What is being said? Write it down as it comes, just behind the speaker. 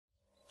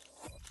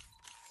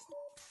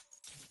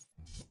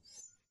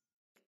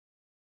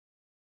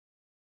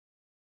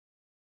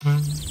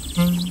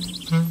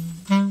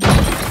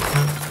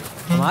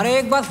हमारे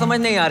एक बात समझ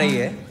नहीं आ रही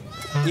है,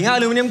 यहाँ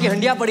एल्यूमिनियम की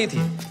हंडिया पड़ी थी,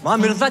 वहाँ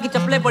मिर्जा की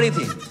चप्पलें पड़ी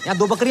थी, यहाँ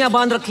 2 बकरियां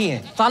बांध रखी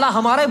हैं, साला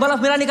हमारा ही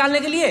बल्ब मेरा निकालने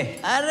के लिए।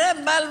 अरे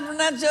बल्ब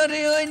ना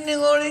चोरी हुई,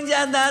 निगोड़ी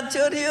जायदाद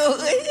चोरी हो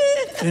गई।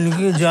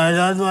 इनकी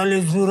जायदाद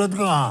वाली सूरत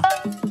कहाँ?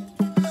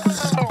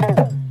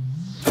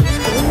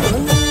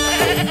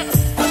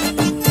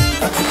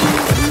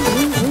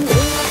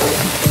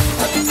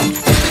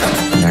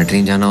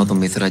 लैट्रिन जाना हो तो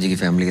मिश्रा जी की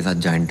फैमिली के साथ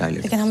जॉइंट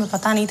टॉयलेट। लेकिन हमें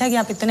पता नहीं था कि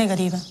आप इतने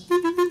गरीब हैं।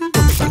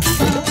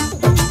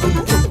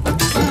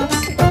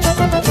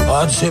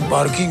 आज से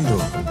पार्किंग दो,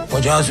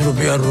 50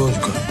 रुपया रोज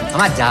का।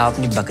 हम जाओ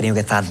अपनी बकरियों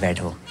के साथ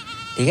बैठो,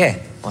 ठीक है?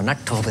 और ना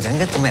ठोक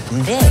देंगे तुम्हें,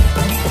 समझे?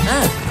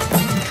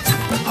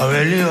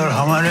 हवेली और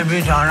हमारे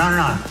बीच आना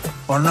ना,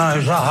 वरना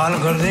ऐसा हाल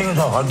कर देंगे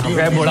तो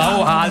हड्डी।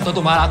 बुढ़ाओ, हाल तो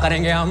तुम्हारा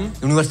करेंगे हम।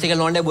 यूनिवर्सिटी के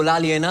लौंडे बुला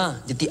लिए ना,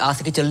 जितनी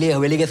आशिकी चल रही है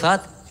हवेली के साथ,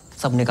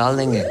 सब निकाल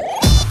देंगे।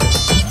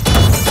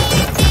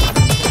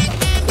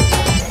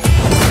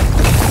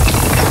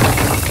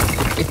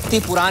 इतनी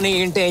पुरानी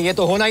ईंटें, ये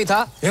तो होना ही था।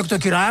 एक तो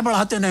किराया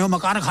बढ़ाते नहीं हो,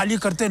 मकान खाली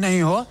करते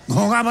नहीं हो,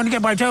 घोंगा बन के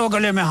बैठे हो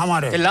गले में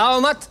हमारे। चिल्लाओ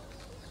मत,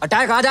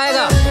 अटैक आ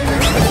जाएगा।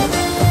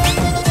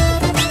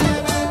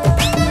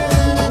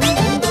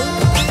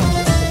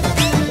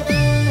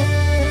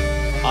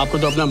 आपको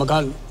तो अपना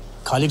मकान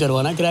खाली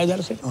करवाना है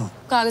किराएदार से।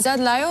 कागजात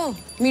लाए हो?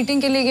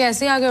 मीटिंग के लिए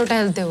ऐसे आगे उठ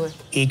टहलते हुए।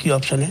 एक ही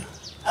ऑप्शन है,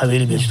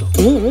 हवेली बेच दो।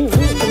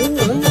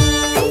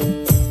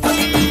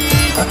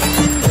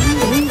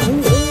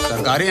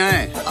 सरकारी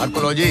हैं,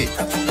 आर्कोलॉजी।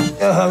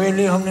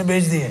 हवेली हमने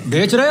बेच दी है।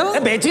 बेच रहे हो?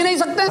 बेच ही नहीं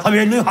सकते।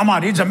 हवेली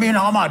हमारी, जमीन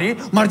हमारी,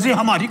 मर्जी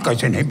हमारी,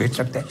 कैसे नहीं बेच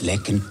सकते?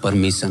 लेकिन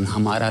परमिशन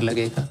हमारा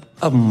लगेगा।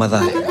 अब मजा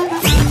है।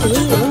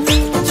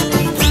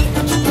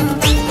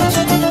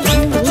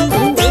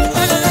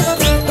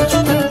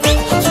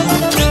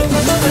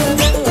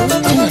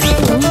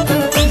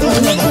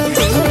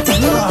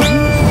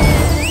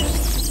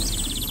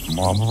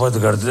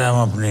 मोहब्बत करते हैं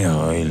हम अपनी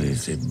हवेली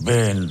से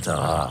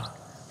बेइंतहा।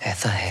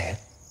 ऐसा है,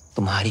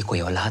 तुम्हारी कोई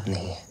औलाद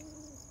नहीं है,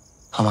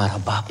 हमारा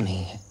बाप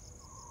नहीं है,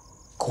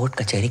 कोर्ट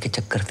कचहरी के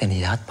चक्कर से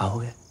निजात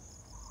पाओगे,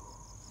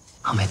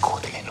 हमें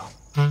गोद ले लो।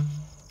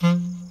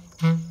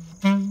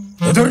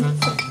 इधर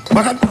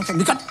भाग,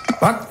 निकल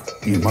भाग,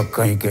 कीमत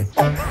कहीं के।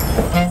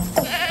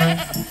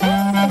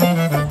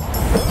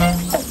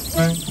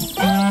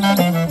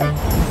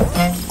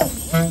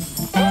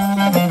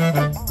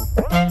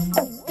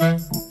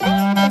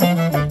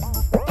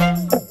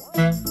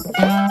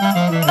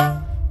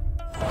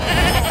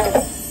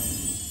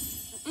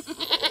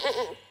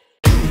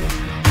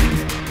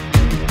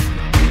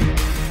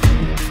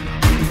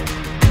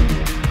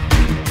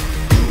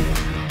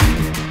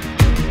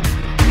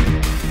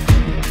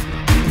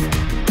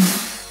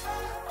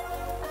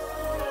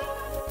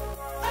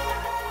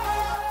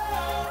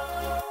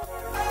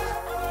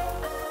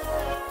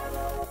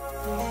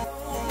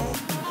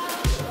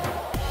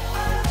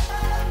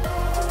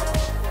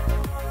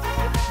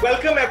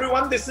 Welcome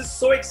everyone. This is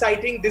so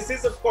exciting. This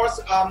is of course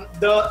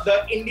the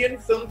Indian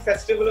Film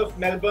Festival of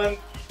Melbourne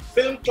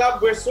Film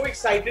Club. We're so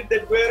excited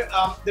that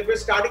we're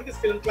starting this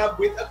film club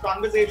with a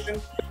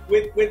conversation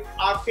with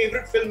our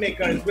favorite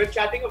filmmakers. We're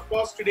chatting of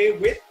course today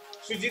with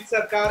Shoojit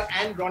Sircar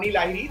and Ronnie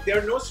Lahiri.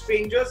 They're no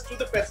strangers to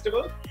the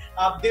festival.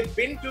 They've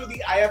been to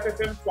the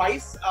IFFM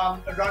twice.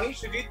 Ronnie,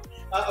 Shoojit,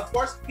 of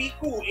course,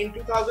 Piku in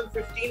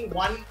 2015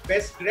 won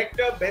Best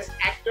Director, Best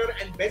Actor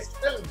and Best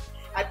Film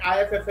at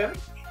IFFM.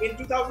 In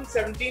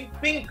 2017,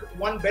 Pink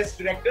won Best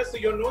Director, so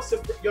you're no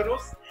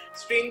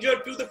stranger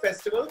to the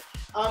festival.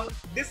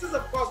 This is,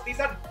 of course, these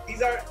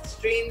are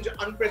strange,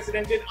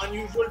 unprecedented,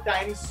 unusual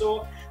times.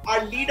 So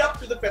our lead up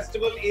to the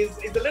festival is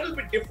a little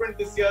bit different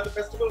this year. The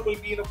festival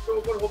will be in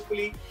October,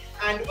 hopefully,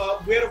 and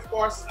we're of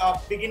course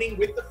beginning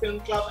with the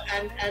film club,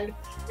 and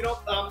you know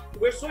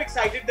we're so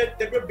excited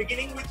that we're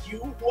beginning with you,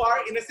 who are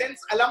in a sense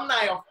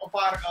alumni of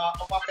our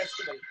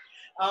festival.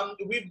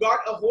 We've got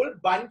a whole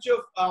bunch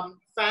of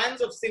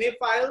fans of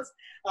cinephiles.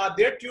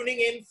 They're tuning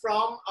in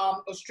from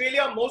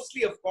Australia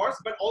mostly, of course,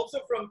 but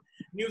also from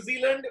New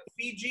Zealand,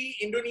 Fiji,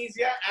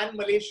 Indonesia, and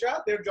Malaysia.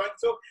 They're joined,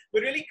 so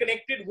we're really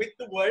connected with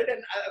the world,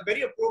 and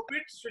very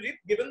appropriate, Shoojit,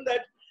 given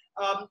that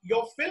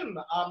your film,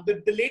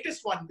 the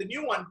latest one, the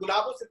new one,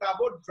 Gulabo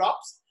Sitabo,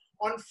 drops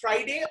on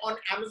Friday on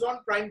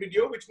Amazon Prime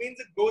Video, which means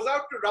it goes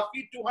out to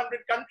roughly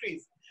 200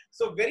 countries.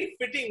 So very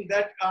fitting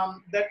that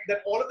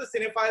that all of the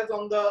cinephiles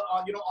on the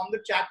on the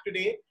chat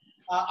today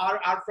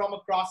are from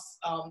across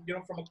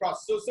from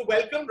across. So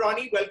welcome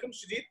Ronnie, welcome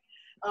Shoojit.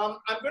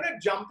 I'm going to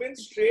jump in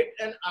straight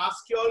and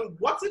ask you all,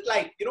 what's it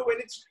like? When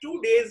it's 2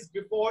 days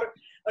before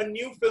a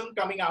new film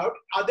coming out,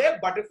 are there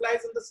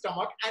butterflies in the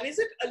stomach? And is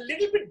it a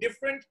little bit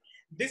different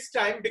this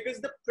time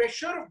because the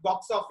pressure of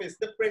box office,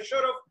 the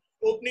pressure of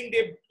opening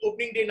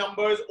day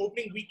numbers,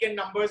 opening weekend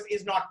numbers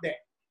is not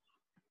there?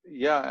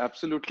 Yeah,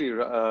 absolutely.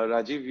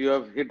 Rajeev, you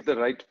have hit the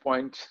right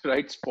point,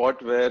 right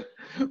spot where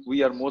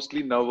we are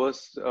mostly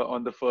nervous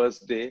on the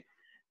first day.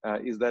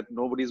 is that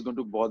nobody is going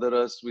to bother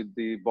us with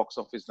the box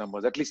office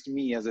numbers, at least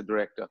me as a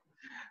director.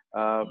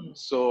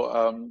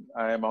 So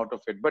I am out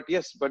of it. But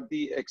yes, but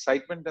the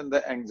excitement and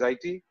the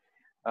anxiety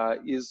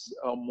is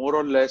more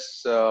or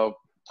less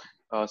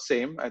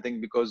same, I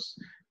think, because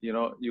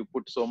you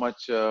put so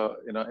much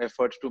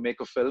effort to make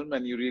a film,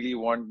 and you really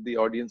want the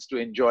audience to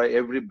enjoy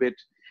every bit,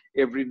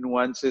 every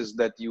nuances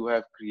that you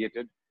have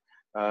created.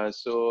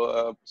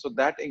 So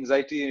that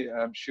anxiety,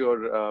 I'm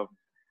sure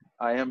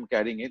I am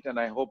carrying it, and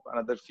I hope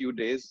another few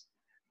days,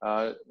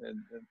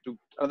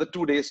 another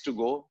 2 days to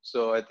go.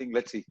 So I think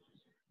let's see.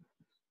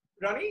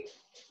 Ronnie?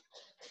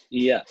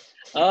 Yeah,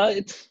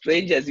 it's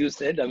strange as you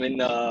said. I mean,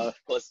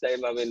 first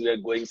time, I mean, we are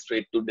going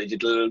straight to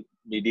digital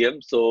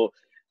medium. So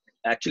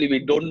actually, we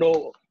don't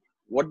know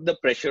what the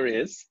pressure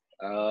is.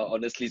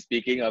 Honestly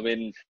speaking, I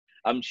mean,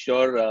 I'm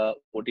sure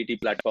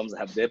OTT platforms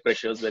have their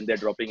pressures when they're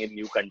dropping in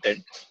new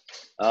content.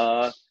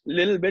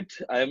 Little bit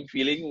I am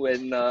feeling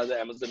when the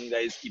Amazon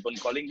guys keep on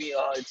calling me,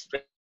 it's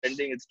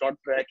trending, it's not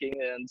tracking.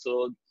 And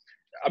so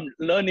I'm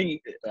learning.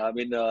 I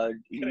mean,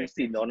 you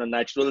see, on a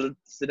natural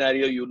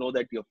scenario, you know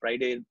that your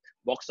Friday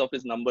box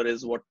office number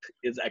is what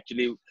is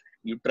actually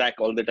you track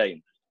all the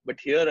time. But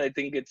here, I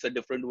think it's a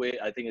different way.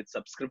 I think it's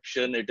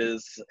subscription. It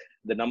is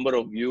the number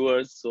of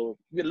viewers. So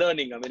we're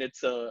learning. I mean,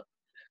 it's a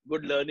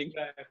good learning.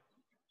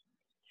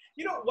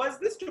 Was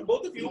this, to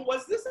both of you,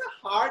 was this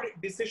a hard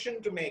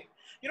decision to make?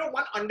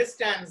 One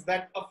understands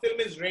that a film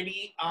is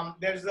ready.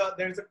 There's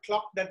a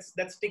clock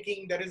that's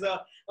ticking. There is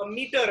a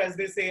meter, as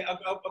they say, a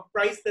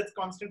price that's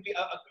constantly,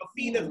 a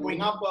fee that's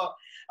going up,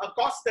 a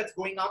cost that's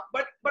going up.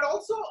 But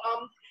also,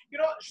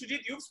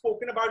 Shoojit, you've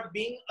spoken about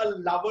being a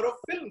lover of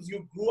films.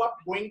 You grew up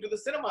going to the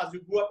cinemas.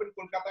 You grew up in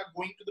Kolkata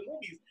going to the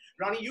movies.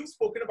 Ronnie, you've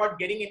spoken about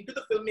getting into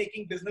the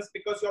filmmaking business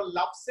because you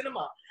love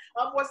cinema.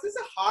 Was this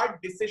a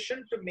hard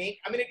decision to make?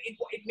 I mean,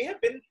 it may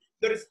have been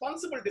the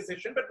responsible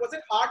decision, but was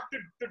it hard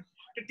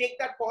to take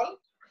that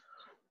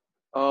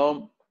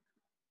call?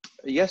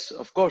 Yes,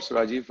 of course,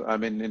 Rajiv. I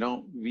mean,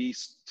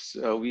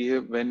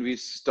 when we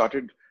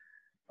started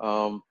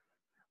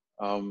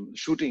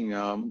shooting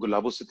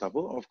Gulabo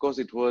Sitabo, of course,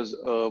 it was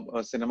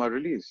a cinema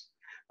release.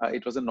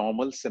 It was a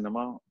normal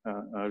cinema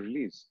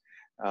release.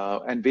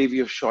 And way we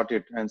have shot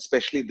it, and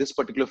especially this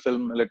particular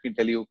film, let me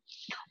tell you,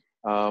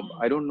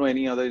 I don't know I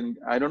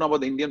don't know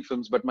about the Indian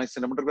films, but my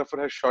cinematographer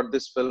has shot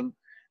this film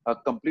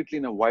completely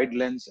in a wide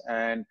lens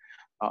and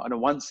on a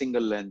one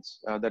single lens,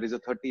 that is a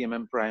 30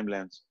 prime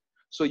lens.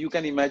 So you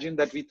can imagine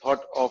that we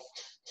thought of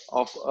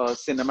a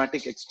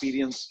cinematic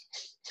experience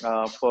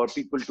for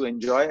people to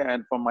enjoy,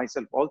 and for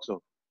myself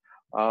also.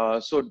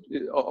 So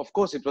of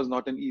course it was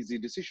not an easy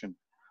decision.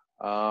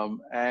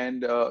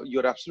 And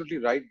you're absolutely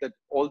right that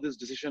all this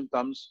decision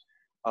comes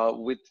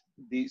with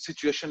the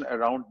situation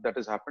around that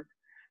has happened.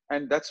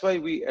 And that's why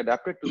we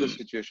adapted to the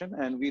situation,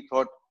 and we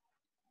thought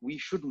we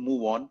should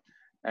move on.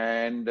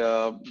 And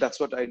that's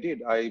what I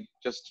did. I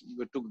just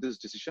took this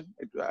decision.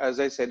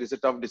 As I said, it's a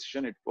tough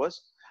decision, it was.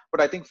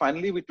 But I think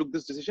finally we took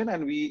this decision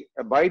and we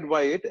abide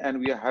by it, and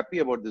we are happy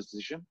about this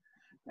decision.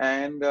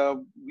 And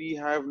we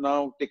have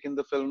now taken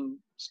the film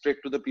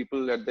straight to the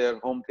people at their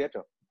home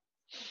theater.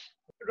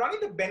 Ronnie,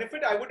 the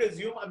benefit, I would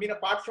assume, I mean,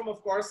 apart from,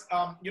 of course,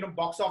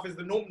 box office,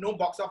 the no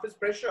box office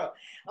pressure,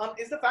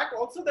 is the fact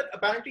also that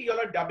apparently you all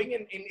are dubbing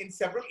in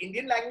several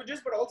Indian languages,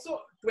 but also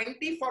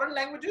 20 foreign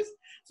languages.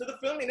 So the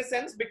film, in a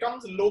sense,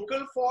 becomes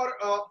local for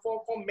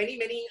many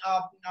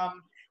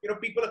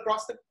people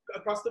across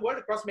the world,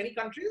 across many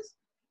countries.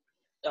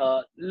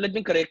 Let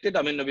me correct it.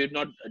 I mean, we've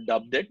not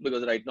dubbed it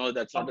because right now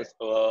that's not an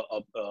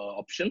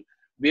option.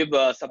 We've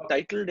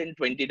subtitled in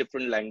 20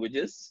 different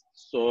languages.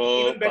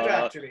 So even better,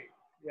 actually.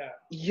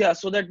 Yeah,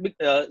 so that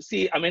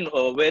see, I mean,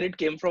 where it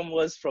came from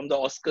was from the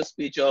Oscar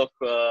speech of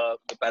the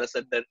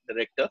Parasite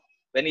director,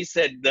 when he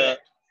said the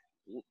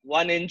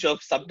 1 inch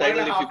of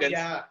subtitle, if you can,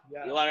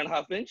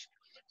 1.5 inch.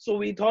 So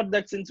we thought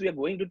that since we are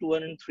going to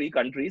 203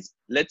 countries,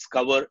 let's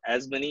cover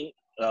as many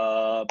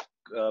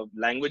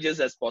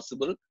languages as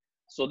possible,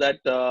 so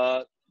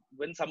that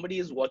when somebody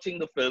is watching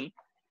the film,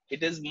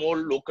 it is more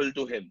local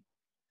to him.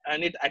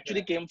 And it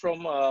actually came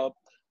from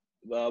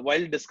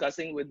while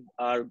discussing with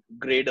our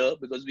grader,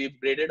 because we've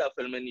graded our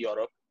film in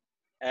Europe,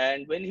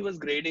 and when he was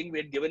grading, we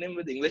had given him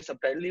with English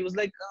subtitle. He was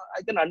like,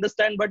 I can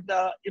understand, but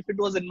if it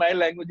was in my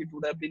language, it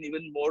would have been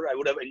even more, I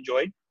would have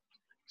enjoyed.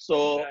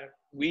 So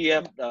we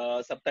have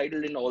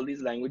subtitled in all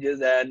these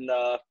languages, and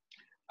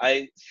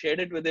I shared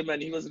it with him,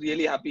 and he was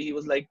really happy. He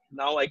was like,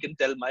 now I can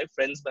tell my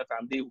friends, my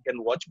family who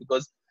can watch,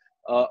 because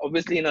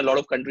obviously in a lot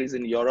of countries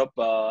in Europe,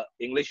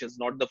 English is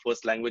not the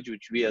first language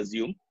which we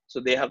assume. So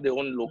they have their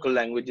own local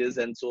languages.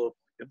 And so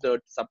if the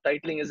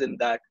subtitling is in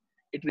that,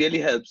 it really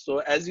helps. So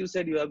as you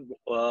said, you have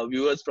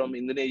viewers from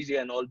Indonesia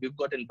and all. We've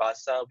got in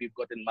Bahasa, we've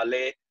got in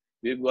Malay,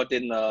 we've got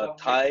in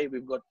Thai,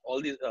 we've got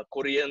all these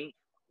Korean,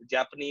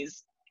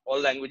 Japanese, all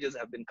languages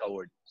have been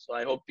covered. So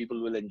I hope people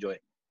will enjoy.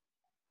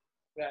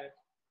 Right.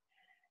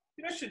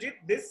 Shoojit,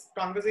 this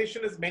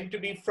conversation is meant to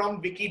be from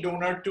Wiki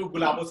Donor to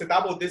Gulabo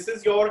Sitabo. This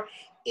is your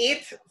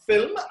 8th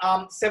film,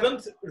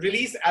 7th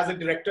release as a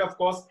director. Of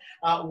course,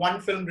 one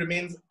film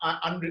remains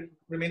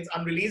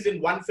unreleased,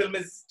 and one film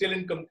is still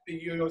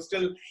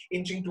still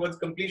inching towards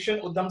completion.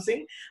 Udham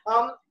Singh.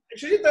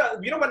 Shoojit,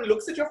 one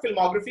looks at your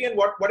filmography, and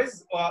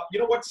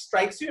what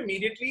strikes you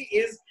immediately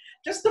is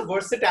just the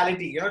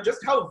versatility,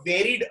 just how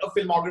varied a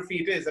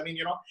filmography it is. I mean,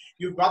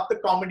 you've got the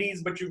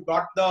comedies, but you've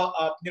got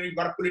you've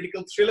got a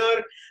political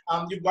thriller,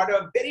 you've got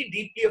a very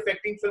deeply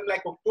affecting film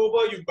like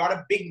October, you've got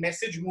a big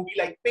message movie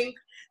like Pink,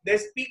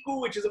 there's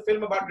Piku, which is a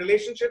film about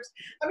relationships.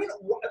 I mean,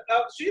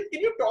 Shoojit,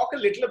 can you talk a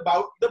little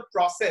about the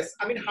process?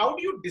 I mean, how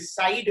do you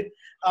decide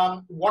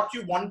what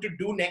you want to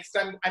do next?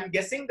 I'm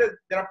guessing that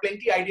there are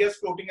plenty ideas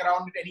floating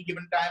around at any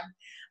given time.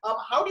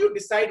 How do you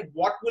decide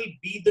what will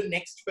be the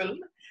next film?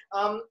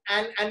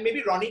 And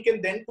maybe Ronnie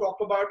can then talk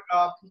about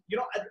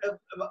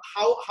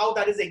how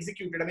that is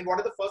executed. I mean, what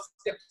are the first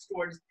steps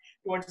towards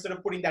sort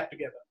of putting that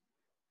together?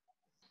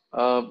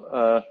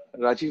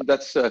 Rajeev,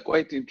 that's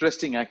quite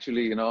interesting,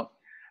 actually.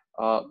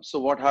 So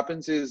what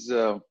happens is,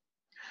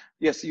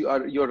 yes,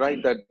 you're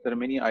right that there are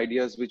many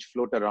ideas which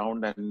float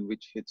around and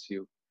which hits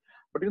you.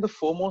 But the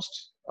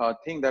foremost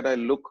thing that I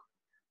look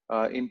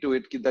into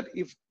it, that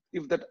if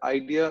that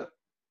idea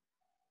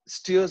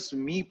steers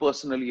me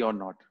personally or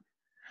not.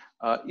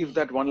 If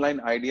that one-line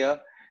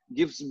idea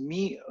gives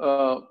me,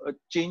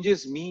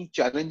 changes me,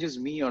 challenges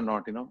me or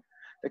not,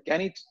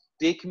 can it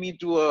take me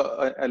to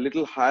a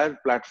little higher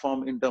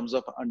platform in terms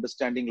of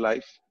understanding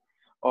life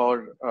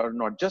or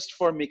not? Just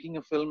for making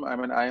a film, I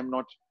mean, I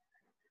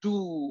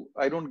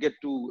don't get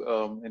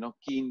too,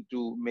 keen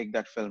to make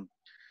that film.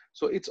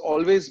 So it's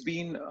always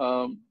been,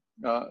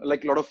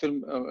 like a lot of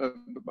film,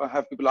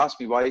 have people ask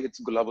me why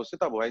it's Gulabo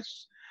sitabo.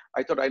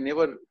 I thought I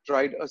never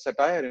tried a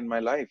satire in my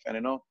life,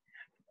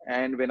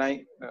 and when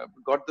I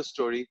got the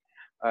story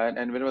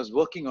and when I was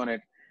working on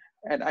it,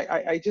 and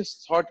I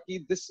just thought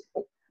this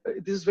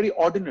is very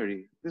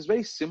ordinary, this is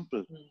very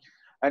simple.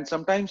 And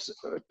sometimes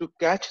to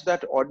catch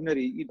that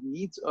ordinary, it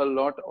needs a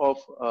lot of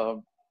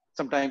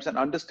sometimes an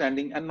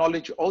understanding and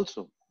knowledge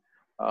also.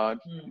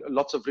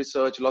 Lots of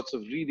research, lots of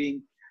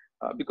reading,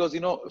 because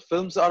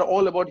films are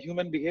all about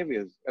human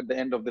behaviors at the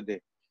end of the day.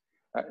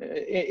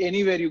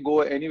 Anywhere you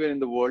go, anywhere in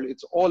the world,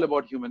 it's all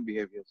about human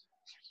behaviors.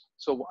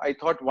 So I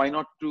thought, why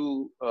not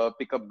to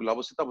pick up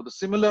Gulabo sitabo? The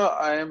similar,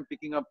 I am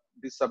picking up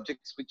the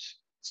subjects which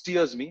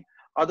steers me.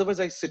 Otherwise,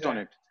 I sit on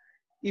it.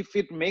 If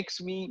it makes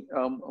me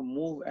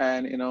move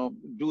and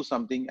do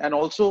something, and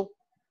also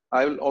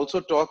I will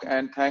also talk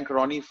and thank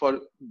Ronnie for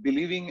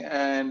believing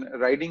and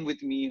riding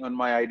with me on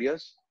my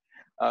ideas,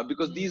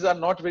 because these are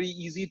not very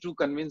easy to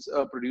convince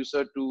a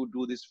producer to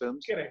do these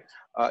films. Correct.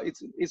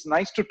 It's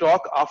nice to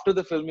talk after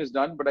the film is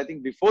done, but I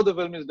think before the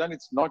film is done,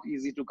 it's not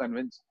easy to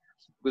convince,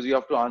 because you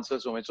have to answer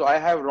so much. So I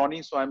have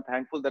Ronnie, so I'm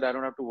thankful that I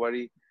don't have to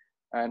worry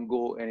and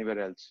go anywhere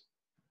else.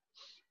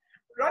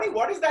 Ronnie,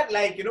 what is that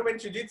like? When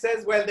Shoojit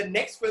says, well, the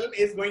next film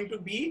is going to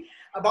be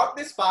about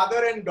this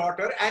father and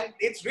daughter, and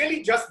it's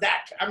really just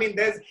that. I mean,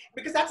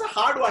 because that's a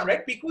hard one,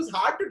 right? Piku is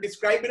hard to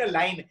describe in a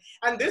line.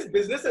 And this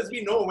business, as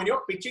we know, when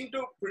you're pitching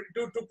to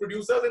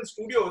producers and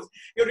studios,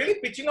 you're really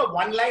pitching a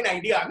one-line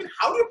idea. I mean,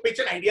 how do you pitch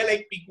an idea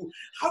like Piku?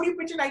 How do you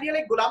pitch an idea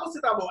like Gulabo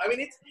sitabo? I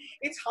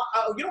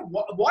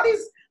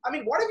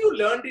mean, what have you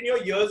learned in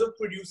your years of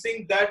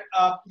producing that,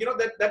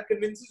 that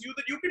convinces you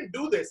that you can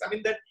do this? I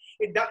mean,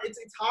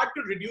 it's hard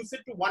to reduce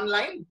it to one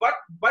line, but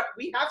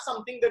we have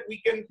something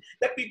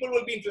that people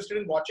will be interested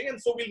in watching,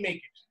 and so we'll make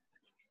it.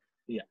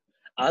 Yeah,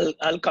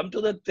 I'll come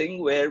to the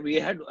thing where we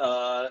had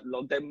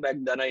long time back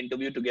done an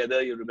interview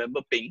together. You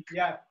remember Pink?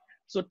 Yeah.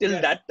 So till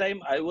that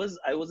time, I was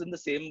in the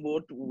same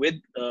boat with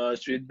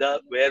Shridha,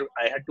 where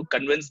I had to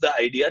convince the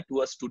idea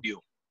to a studio.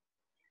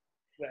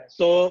 Right.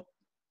 So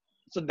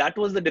that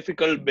was the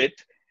difficult bit.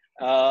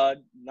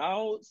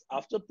 Now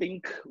after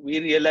Pink, we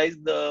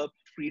realized the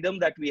freedom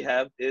that we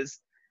have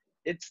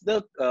it's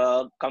the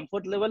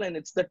comfort level, and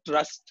it's the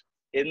trust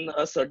in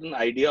a certain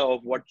idea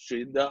of what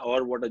Shridha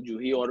or what a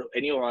Juhi or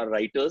any of our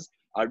writers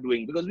are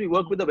doing, because we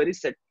work with a very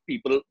set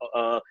people,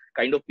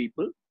 kind of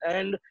people,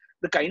 and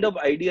the kind of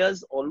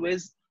ideas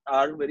always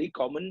are very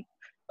common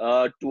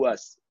to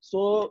us.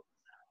 So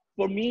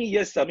for me,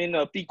 yes, I mean,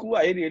 Piku,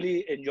 I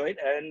really enjoyed,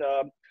 and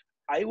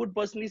I would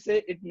personally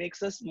say it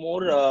makes us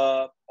more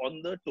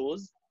on the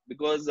toes,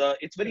 because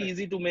it's very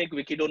easy to make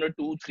Wiki Donor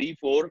 2, 3,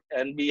 4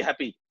 and be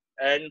happy.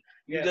 And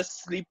you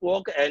just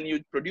sleepwalk and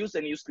you produce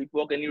and you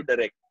sleepwalk and you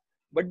direct.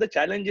 But the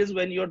challenge is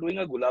when you're doing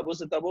a Gulabo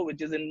sitabo,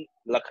 which is in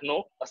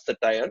Lucknow, a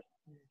satire.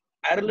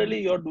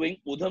 Parallelly, you're doing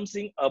Udham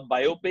Singh, a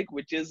biopic,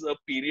 which is a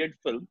period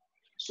film.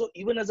 So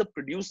even as a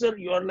producer,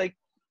 you are like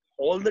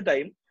all the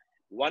time.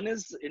 One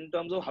is in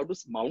terms of how to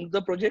mount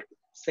the project.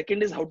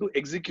 Second is how to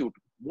execute.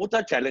 Both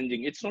are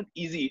challenging. It's not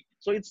easy.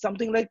 So it's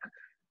something like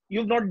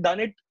you've not done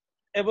it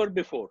ever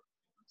before.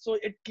 So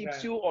it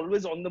keeps you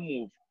always on the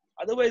move.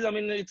 Otherwise, I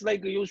mean, it's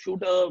like you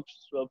shoot a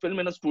film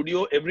in a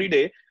studio every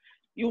day.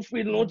 You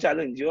feel no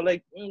challenge. You're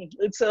like,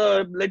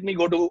 let me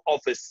go to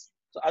office.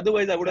 So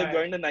otherwise, I would have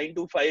joined a 9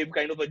 to 5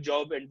 kind of a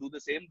job and do the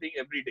same thing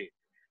every day.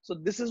 So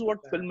this is what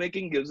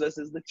filmmaking gives us,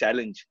 is the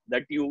challenge,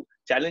 that you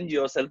challenge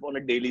yourself on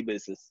a daily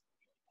basis.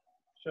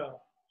 Sure,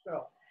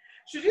 sure.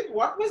 Shoojit,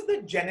 what was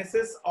the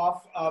genesis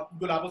of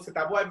Gulabo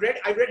Sitabo? I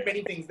read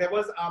many things. There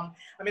was, I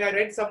mean, I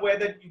read somewhere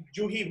that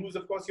Juhi, who's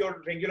of course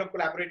your regular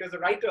collaborator as a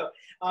writer,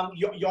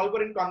 y'all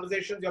were in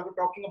conversations. Y'all were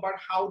talking about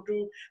how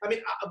to. I mean,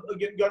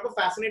 y'all were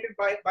fascinated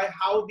by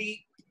how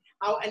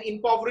an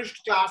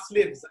impoverished class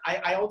lives.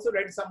 I also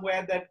read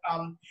somewhere that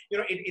you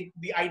know,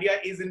 the idea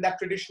is in that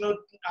traditional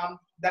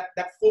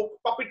that folk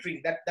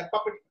puppetry, that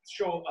puppet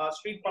show,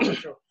 street puppet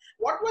show.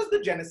 What was the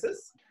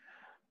genesis?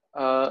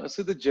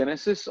 So the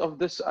genesis of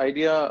this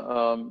idea,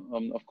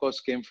 of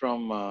course, came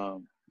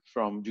from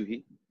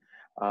Juhi,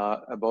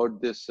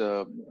 about this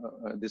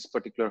this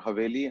particular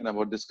Haveli, and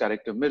about this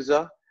character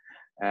Mirza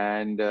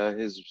and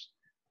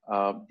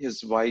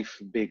his wife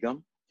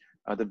Begum.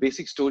 The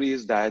basic story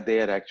is that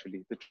they are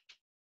actually the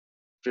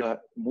trailer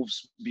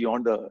moves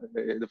beyond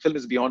the film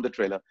is beyond the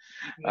trailer,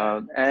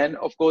 and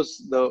of course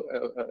the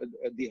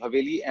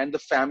Haveli and the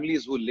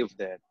families who live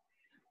there.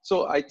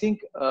 So I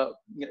think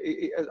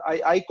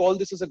I call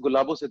this as a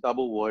Gulabo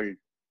sitabo world,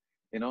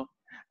 you know.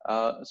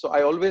 So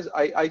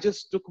I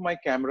just took my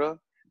camera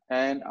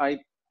and I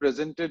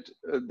presented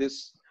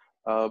this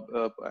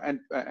and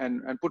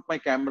put my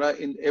camera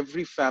in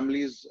every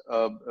family's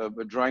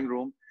drawing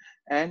room,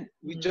 and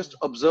we just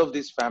observe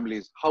these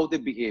families, how they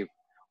behave,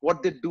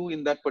 what they do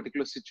in that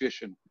particular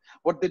situation,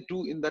 what they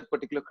do in that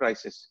particular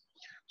crisis.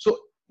 So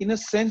in a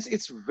sense,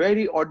 it's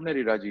very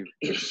ordinary, Rajiv.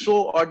 It's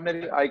so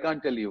ordinary, I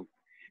can't tell you.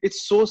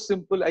 It's so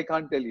simple, I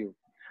can't tell you.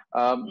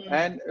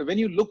 And when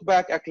you look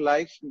back at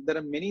life, there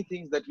are many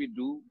things that we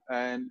do.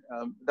 And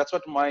that's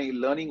what my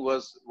learning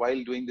was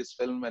while doing this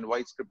film and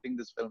while scripting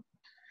this film.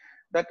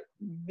 That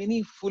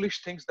many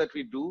foolish things that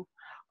we do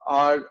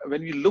are,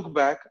 when we look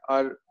back,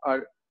 are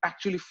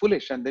actually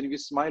foolish, and then we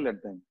smile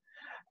at them.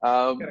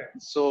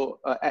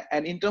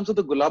 And in terms of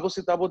the Gulabo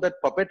sitabo, that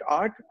puppet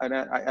art, and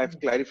I've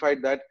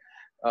clarified that,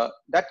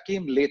 that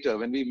came later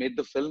when we made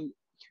the film.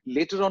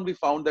 Later on, we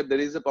found that there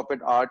is a puppet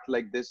art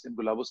like this in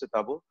Gulabo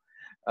sitabo,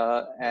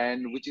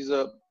 and which is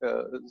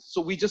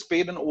so we just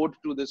paid an ode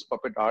to this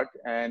puppet art,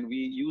 and we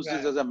used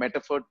this as a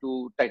metaphor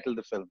to title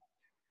the film.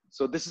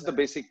 So this is the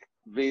basic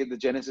way, the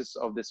genesis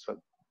of this film.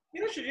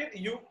 You know, Shoojit,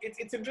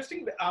 it's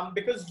interesting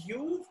because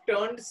you've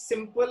turned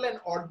simple and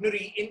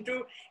ordinary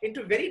into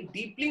very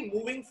deeply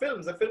moving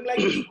films. A film like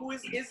Miku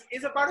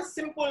is about a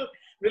simple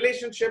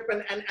relationship,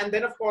 and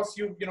then of course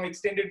you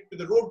extended to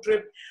the road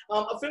trip.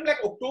 A film like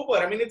October,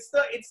 I mean, it's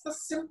the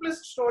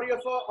simplest story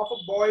of a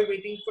boy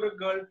waiting for a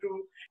girl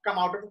to come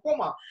out of a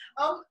coma.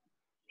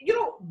 You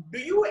know, do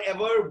you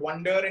ever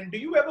wonder, and do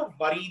you ever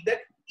worry that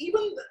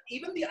even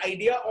the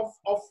idea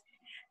of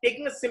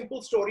taking a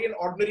simple story and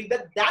ordinary,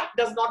 that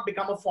does not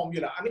become a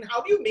formula? I mean,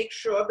 how do you make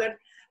sure that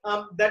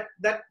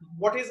that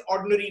what is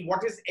ordinary,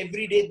 what is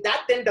everyday,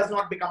 that then does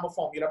not become a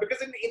formula?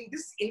 Because in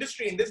this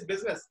industry, in this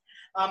business,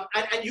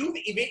 and you've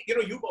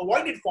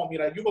avoided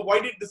formula, you've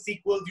avoided the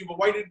sequels, you've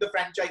avoided the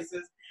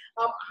franchises.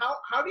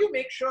 How do you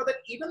make sure that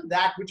even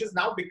that, which has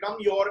now become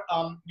your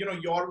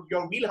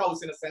your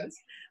wheelhouse in a sense,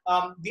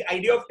 the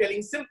idea of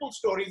telling simple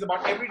stories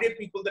about everyday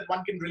people that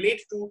one can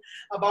relate to,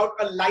 about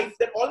a life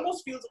that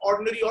almost feels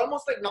ordinary,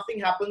 almost like nothing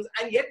happens,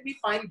 and yet we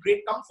find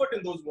great comfort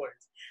in those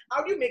worlds.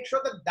 How do you make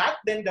sure that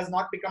then does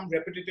not become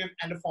repetitive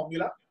and a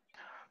formula?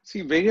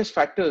 See, various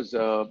factors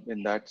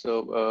in that.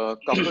 So,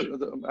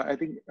 I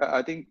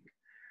think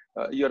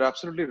you're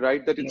absolutely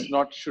right that it's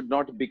should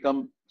not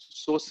become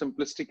so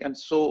simplistic and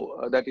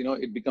so that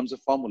it becomes a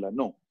formula.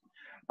 No,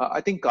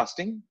 I think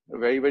casting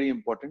very, very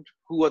important.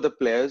 Who are the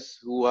players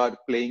who are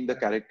playing the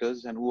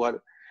characters, and who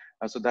are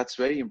so that's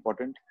very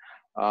important.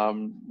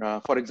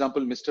 For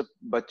example, Mr.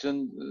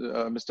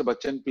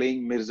 Bachchan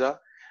playing Mirza.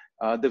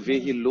 The way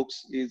he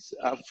looks is,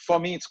 for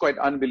me, it's quite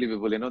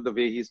unbelievable, the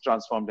way he's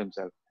transformed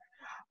himself.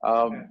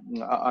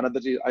 Another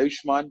is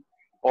Ayushman,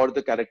 or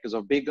the characters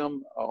of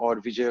Begum or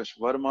Vijay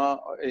Verma,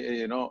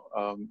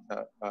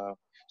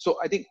 so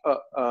I think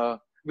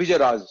Vijay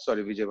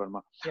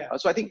Verma.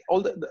 So I think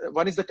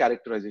one is the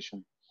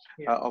characterization,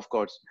 of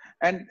course.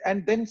 And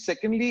then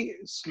secondly,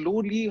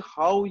 slowly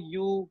how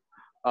you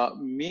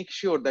make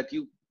sure that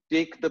you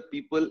take the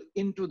people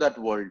into that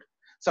world.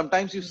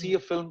 Sometimes you see a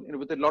film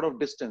with a lot of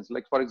distance,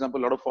 like for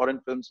example, a lot of foreign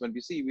films, when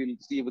we'll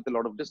see with a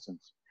lot of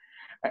distance.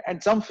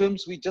 And some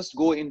films, we just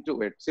go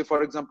into it. Say,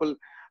 for example,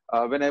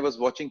 when I was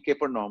watching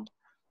Capernaum,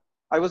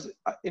 I was,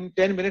 in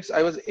 10 minutes,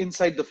 I was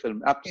inside the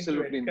film,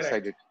 absolutely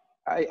inside it.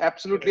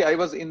 I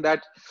was in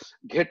that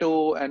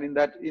ghetto, and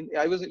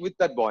I was with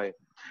that boy.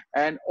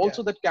 And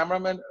also that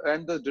cameraman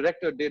and the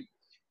director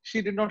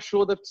she did not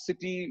show the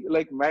city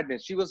like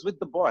madness. She was with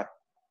the boy.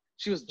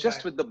 She was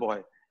just with the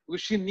boy.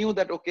 Because she knew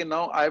that, okay,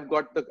 now I've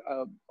got the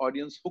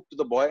audience hooked to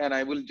the boy, and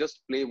I will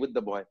just play with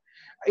the boy.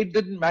 It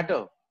didn't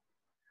matter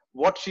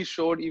what she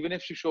showed. Even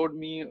if she showed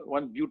me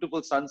one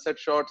beautiful sunset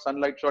shot,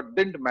 sunlight shot,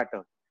 didn't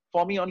matter.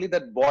 For me, only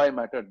that boy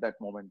mattered that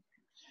moment.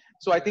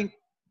 So I think,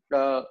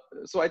 I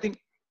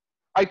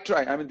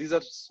try. I mean, these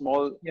are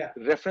small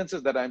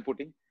references that I'm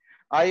putting.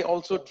 I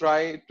also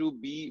try to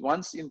be,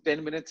 once in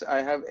 10 minutes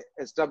I have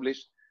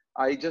established,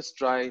 I just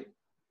try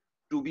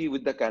to be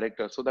with the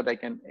character so that I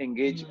can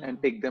engage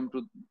and take them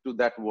to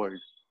that world.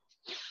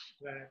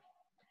 Right.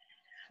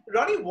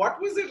 Ronnie, what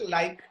was it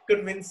like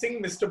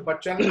convincing Mr.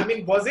 Bachchan? I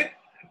mean, was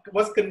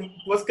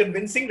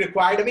convincing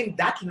required? I mean,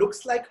 that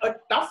looks like a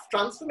tough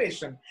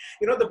transformation.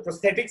 You know, the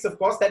prosthetics, of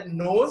course, that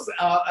nose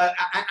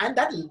and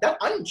that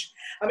hunch.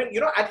 I mean, you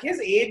know, at his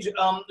age,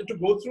 to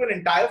go through an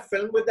entire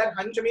film with that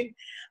hunch. I mean,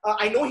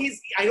 I know he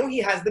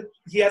has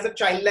a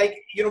childlike.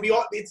 You know,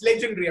 it's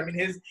legendary. I mean,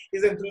 his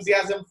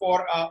enthusiasm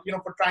for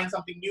for trying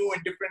something new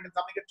and different and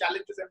something that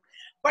challenges him.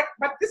 But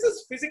this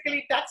is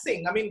physically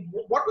taxing. I mean,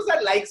 what was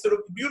that like? Sort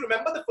of, do you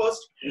remember the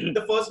first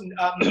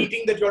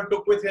meeting that you all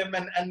took with him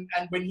and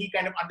when he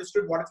kind of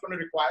understood what it's going to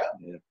require?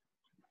 Yeah.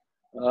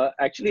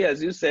 Actually,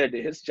 as you said,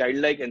 his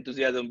childlike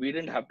enthusiasm, we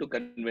didn't have to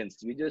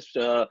convince. We just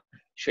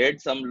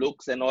shared some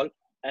looks and all.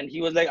 And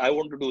he was like, I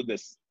want to do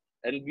this.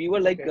 And we were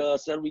like,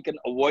 sir, we can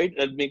avoid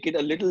and make it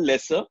a little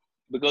lesser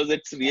because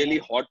it's really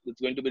hot.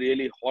 It's going to be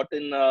really hot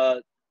in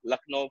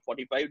Lucknow,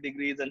 45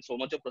 degrees and so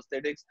much of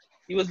prosthetics.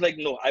 He was like,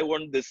 no, I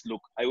want this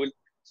look. I will.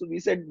 So we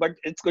said, but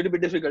it's going to be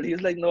difficult.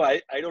 He's like, no,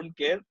 I don't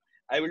care.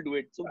 I will do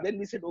it. So then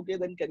we said, okay,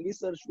 then can we,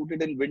 sir, shoot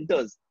it in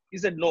winters? He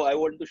said, no, I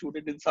want to shoot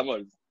it in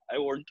summers. I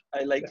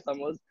like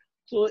summers.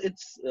 So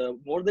it's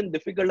more than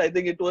difficult. I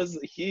think it was,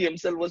 he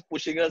himself was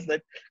pushing us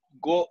that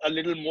go a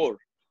little more,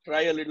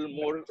 try a little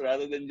more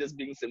rather than just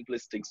being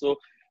simplistic. So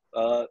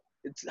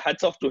it's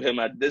hats off to him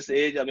at this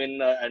age. I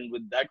mean, and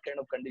with that kind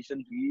of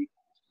condition,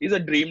 he's a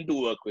dream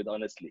to work with,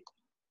 honestly.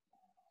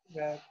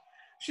 Yeah.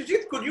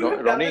 Shoojit, could you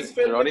have done this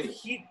film if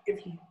he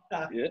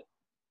yeah.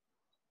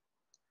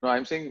 No,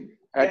 I'm saying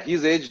at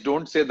his age,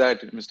 don't say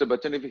that. Mr.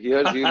 Bachchan, if he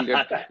hears, he will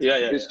get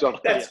pissed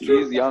off.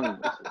 He's young.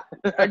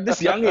 At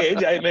this young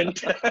age, I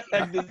meant.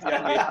 At this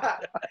young age.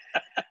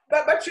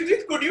 But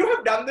Shoojit, could you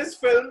have done this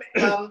film?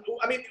 I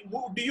mean,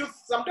 do you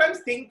sometimes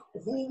think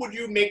who would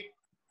you make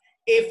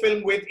a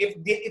film with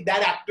if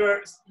that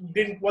actor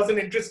wasn't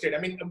interested? I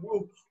mean,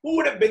 who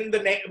would have been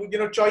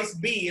the choice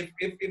B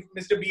if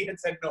Mr. B had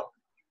said no,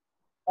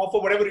 or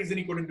for whatever reason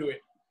he couldn't do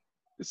it?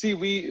 See,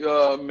 we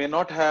may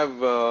not have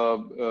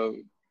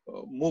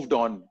moved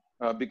on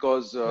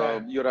because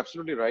you're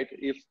absolutely right.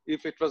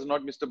 If it was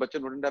not, Mr.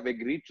 Bachchan wouldn't have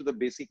agreed to the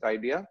basic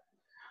idea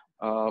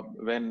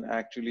when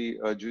actually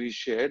Juhi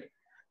shared.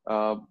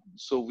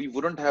 So we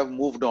wouldn't have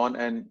moved on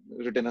and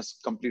written a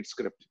complete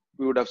script.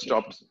 We would have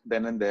stopped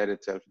then and there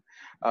itself.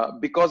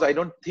 Because I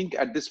don't think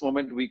at this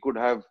moment we could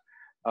have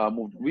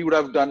moved. We would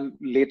have done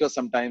later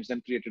sometimes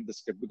and created the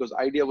script because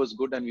idea was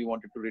good and we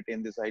wanted to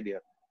retain this idea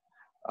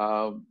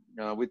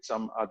with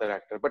some other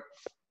actor. But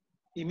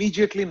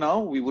immediately now,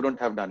 we wouldn't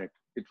have done it.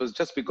 It was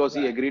just because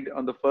he agreed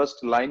on the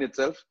first line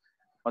itself,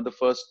 on the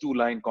first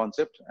 2-line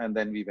concept, and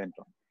then we went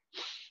on.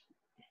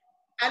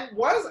 And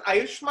was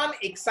Ayushmann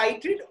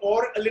excited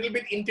or a little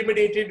bit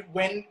intimidated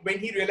when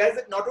he realized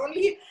that not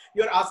only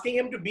you're asking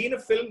him to be in a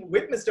film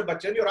with Mr.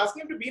 Bachchan, you're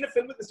asking him to be in a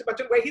film with Mr.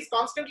 Bachchan where he's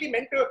constantly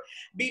meant to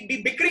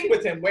be bickering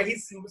with him, where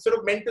he's sort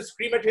of meant to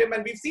scream at him.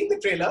 And we've seen the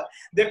trailer.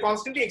 They're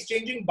constantly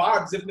exchanging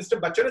barbs. If Mr.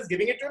 Bachchan is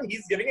giving it to him,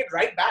 he's giving it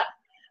right back.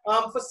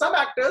 For some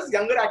actors,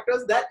 younger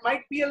actors, that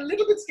might be a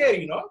little bit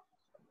scary, you know?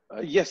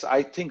 Yes,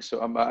 I think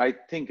so. I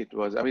think it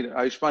was. I mean,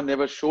 Ayushmann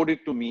never showed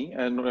it to me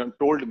and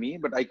told me,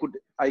 but I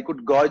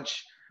could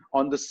gauge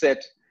on the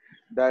set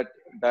that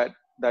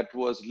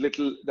was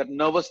that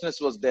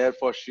nervousness was there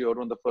for sure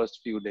on the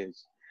first few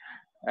days,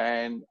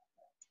 and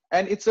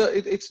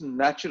it's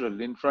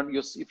natural in front.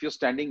 If you're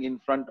standing in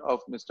front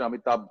of Mr.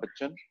 Amitabh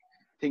Bachchan,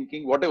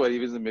 thinking whatever he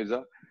was a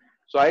Mirza.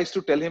 So I used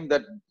to tell him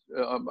that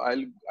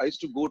I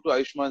used to go to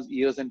Ayushmann's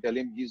ears and tell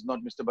him he's not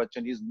Mr.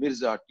 Bachchan, he's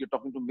Mirza. You're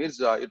talking to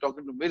Mirza. You're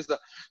talking to Mirza.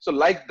 So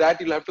like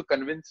that, you'll have to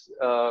convince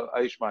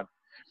Ayushmann.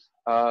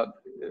 But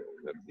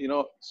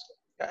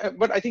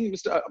I think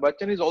Mr.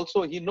 Bachchan is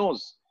also, he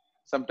knows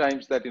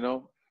sometimes that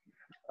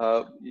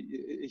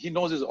he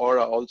knows his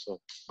aura also.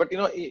 But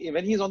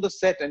when he's on the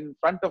set and in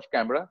front of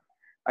camera,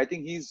 I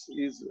think he's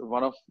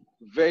one of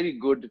very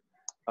good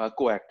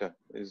co-actor.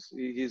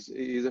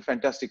 He's a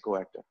fantastic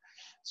co-actor.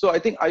 So I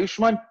think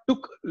Ayushmann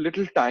took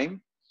little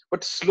time,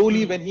 but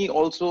slowly when he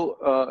also,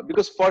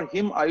 because for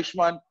him,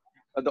 Ayushmann,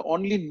 the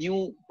only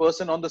new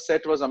person on the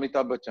set was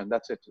Amitabh Bachchan.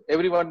 That's it.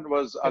 Everyone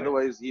was,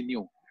 otherwise he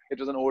knew. It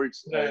was an old,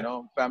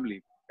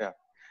 family. Yeah.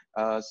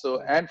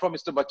 And for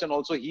Mr. Bachchan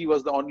also, he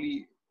was the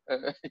only,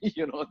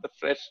 the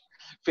fresh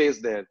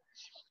face there.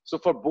 So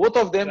for both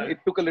of them, it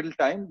took a little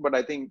time, but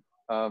I think,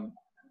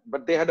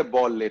 but they had a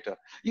ball later.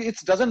 It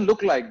doesn't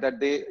look like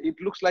that. It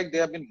looks like they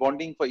have been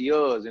bonding for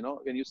years,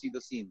 when you see the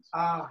scenes.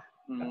 So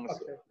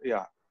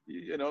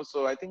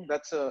I think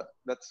that's I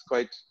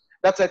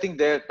think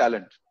their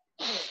talent.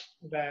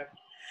 Right.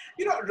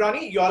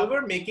 Ronnie, y'all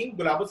were making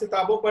Gulabo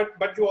Sitabo,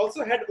 but you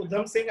also had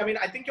Udham Singh. I mean,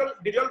 I think y'all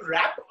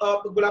wrap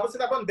Gulabo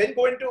Sitabo and then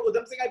go into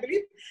Udham Singh, I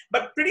believe,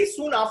 but pretty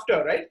soon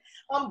after, right?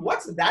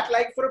 What's that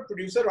like for a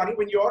producer, Ronnie,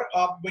 when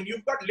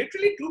you've got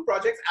literally two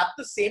projects at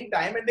the same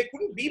time and they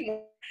couldn't be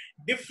more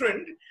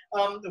different?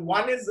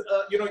 One is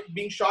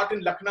being shot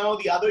in Lucknow,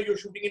 the other you're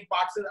shooting in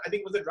parts in, I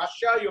think, was it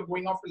Russia? You're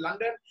going off to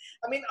London.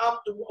 I mean,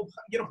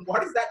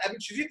 what is that? I mean,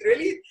 Shoojit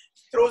really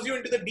throws you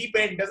into the deep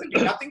end, doesn't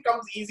he? Nothing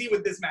comes easy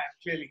with this man,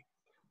 clearly.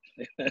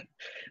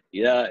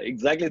 Yeah,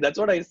 exactly. That's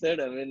what I said.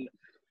 I mean,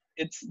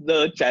 it's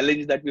the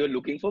challenge that we were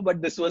looking for,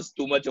 but this was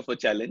too much of a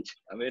challenge.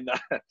 I mean,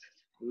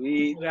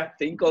 we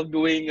think of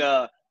doing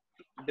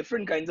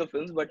different kinds of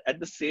films, but at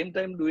the same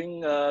time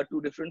doing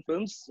two different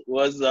films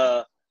was,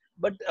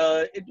 but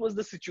it was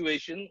the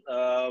situation.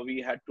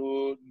 We had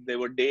to, there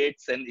were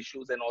dates and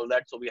issues and all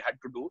that, so we had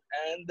to do.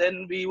 And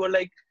then we were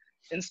like,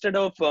 instead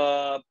of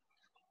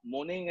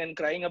moaning and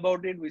crying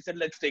about it, we said,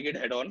 let's take it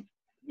head on.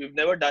 We've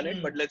never done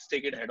it, but let's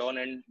take it head on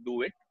and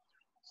do it.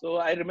 So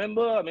I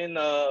remember, I mean,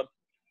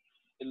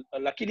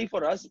 luckily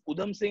for us,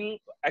 Udham Singh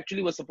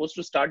actually was supposed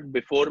to start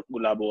before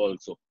Gulabo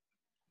also,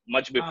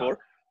 much before.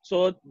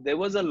 So there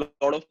was a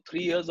lot of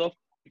 3 years of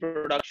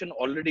production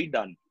already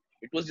done.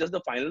 It was just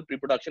the final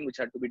pre-production which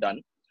had to be done.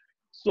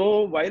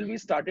 So while we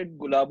started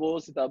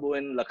Gulabo sitabo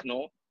in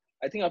Lucknow,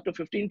 I think after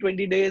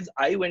 15-20 days,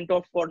 I went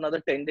off for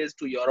another 10 days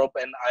to Europe,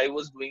 and I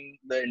was doing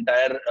the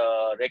entire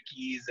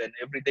recce's and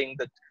everything,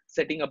 the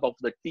setting up of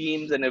the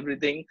teams and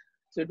everything.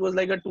 So it was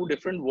like a two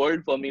different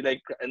world for me.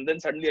 Like, and then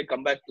suddenly I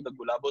come back to the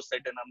Gulabo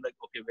set and I'm like,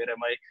 okay, where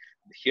am I?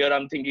 Here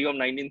I'm thinking of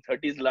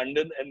 1930s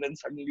London, and then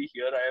suddenly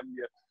here I am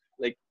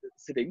like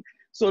sitting.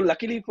 So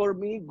luckily for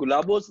me,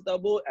 Gulabo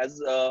sitabo as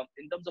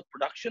in terms of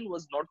production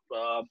was not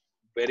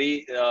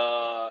very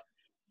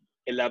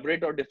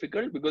elaborate or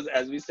difficult, because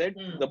as we said,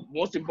 the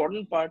most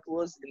important part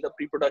was in the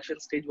pre-production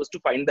stage was to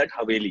find that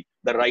Haveli,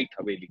 the right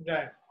Haveli,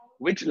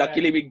 which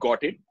luckily we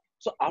got it.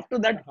 So after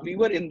that, we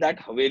were in that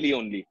Haveli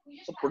only.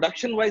 So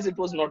production wise, it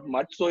was not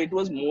much. So it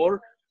was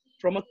more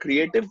from a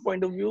creative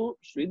point of view.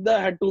 Shridhar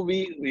had to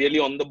be really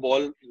on the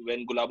ball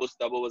when Gulabo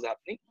sitabo was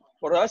happening.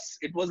 For us,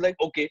 it was like,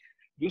 okay,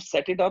 you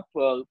set it up,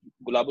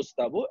 Gulabo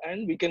sitabo,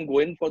 and we can go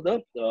in for the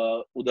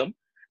Udham.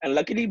 And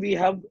luckily, we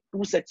have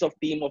two sets of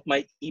team of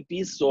my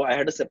EPs. So I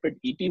had a separate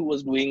EP who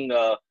was doing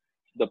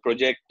the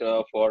project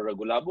for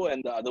Gulabo,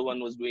 and the other one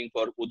was doing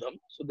for Udham.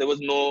 So there was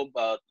no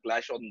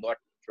clash on that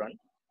front.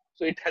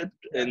 So it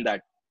helped in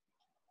that.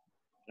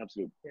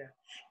 Absolutely. Yeah.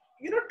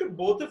 To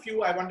both of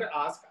you, I want to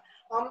ask,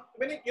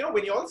 when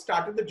you all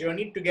started the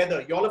journey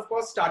together, you all of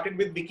course started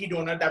with Vicky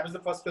Donor. That was the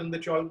first film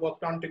that you all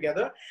worked on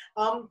together.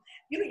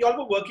 You all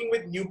were working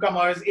with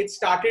newcomers. It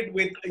started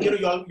with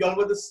you all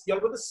were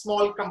the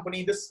small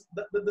company,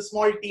 the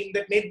small team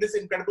that made this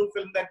incredible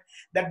film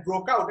that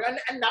broke out.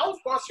 And now of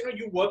course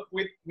you work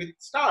with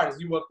stars.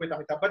 You work with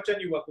Amitabh Bachchan.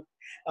 You work with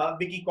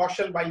Vicky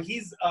Kaushal while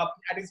he's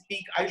at his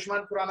peak.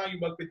 Ayushmann Khurrana. You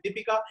work with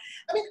Deepika.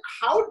 I mean,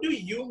 how do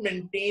you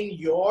maintain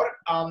your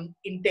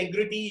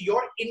integrity,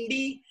 your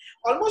indie,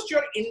 almost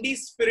your indie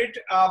spirit,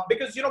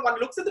 because one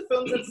looks at the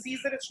films and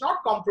sees that it's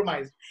not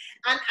compromised,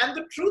 and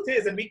the truth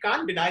is, and we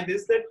can't deny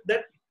this,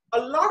 that a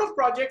lot of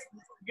projects,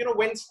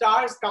 when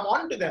stars come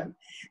on to them,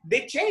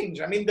 they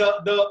change. I mean,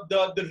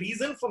 the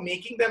reason for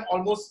making them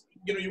almost,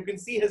 you can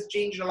see has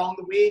changed along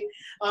the way.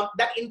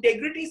 That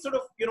integrity sort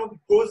of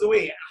goes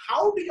away.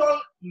 How do you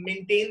all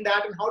maintain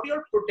that, and how do you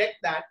all protect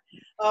that,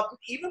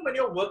 even when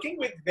you're working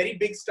with very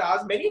big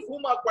stars, many of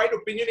whom are quite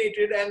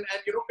opinionated and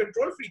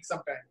control freaks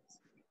sometimes?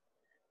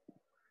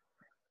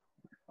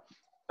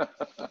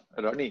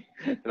 Ronnie,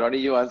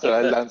 you answer.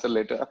 I'll answer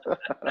later.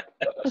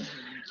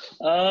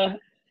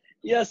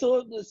 Yeah,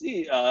 so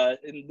see,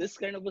 in this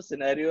kind of a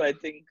scenario, I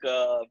think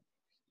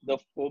the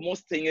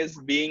foremost thing is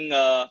being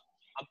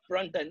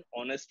upfront and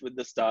honest with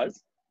the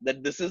stars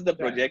that this is the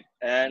project.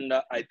 And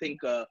I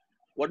think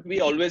what we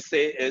always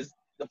say is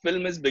the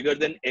film is bigger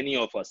than any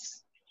of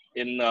us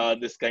in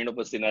this kind of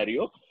a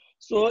scenario.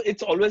 So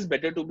it's always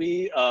better to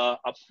be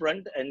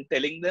upfront and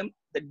telling them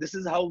that this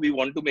is how we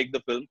want to make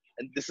the film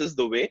and this is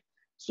the way.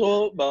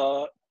 So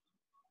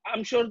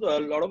I'm sure a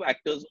lot of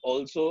actors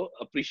also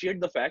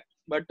appreciate the fact,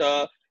 but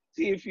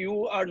see, if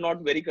you are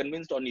not very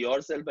convinced on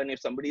yourself, and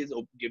if somebody is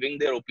giving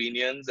their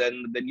opinions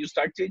and then you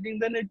start changing,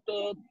 then it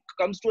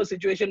comes to a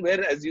situation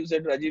where, as you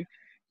said, Rajeev,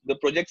 the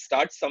project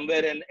starts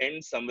somewhere and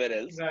ends somewhere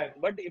else. Right.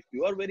 But if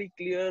you are very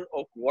clear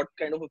of what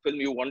kind of a film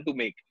you want to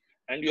make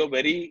and you're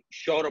very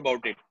sure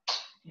about it,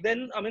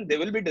 then, I mean, there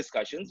will be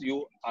discussions.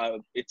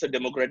 It's a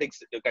democratic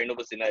kind of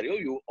a scenario.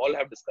 You all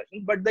have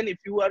discussions. But then if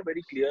you are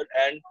very clear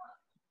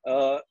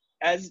and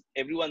as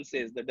everyone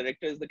says, the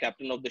director is the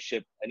captain of the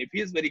ship. And if he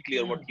is very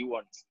clear what he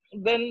wants,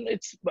 then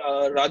it's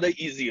rather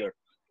easier.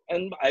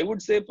 And I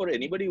would say for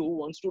anybody who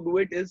wants to do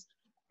it is,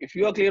 if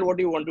you are clear what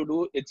you want to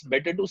do, it's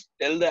better to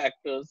tell the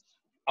actors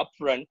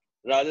upfront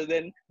rather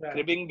than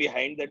cribbing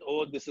behind that,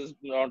 oh, this is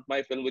not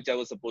my film which I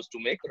was supposed to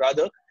make.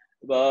 Rather,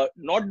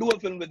 not do a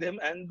film with him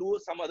and do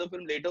some other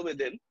film later with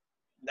him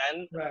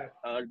than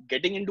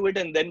getting into it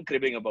and then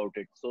cribbing about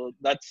it. So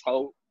that's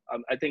how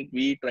I think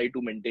we try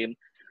to maintain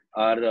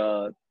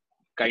our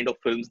kind of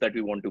films that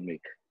we want to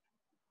make.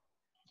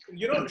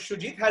 You know,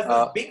 Shoojit has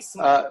this big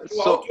smile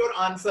throughout your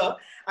answer.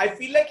 I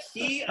feel like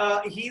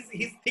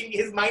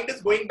his mind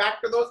is going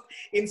back to those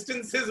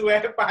instances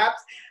where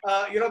perhaps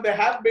there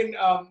have been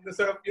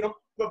sort of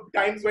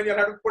times when you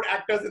have to put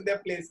actors in their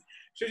place.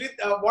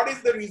 Shoojit, what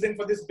is the reason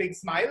for this big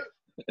smile?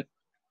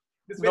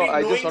 This very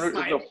knowing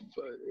smile.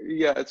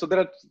 Yeah, so there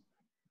are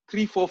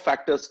 3-4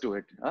 factors to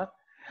it. Huh?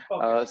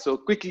 Okay. So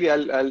quickly,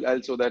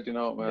 I'll so that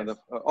yes.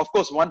 Of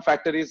course, one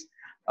factor is.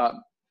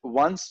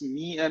 Once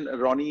me and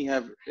Ronnie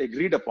have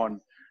agreed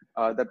upon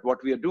that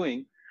what we are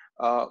doing,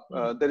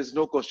 there is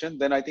no question,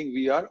 then I think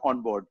we are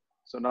on board.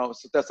 So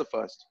that's the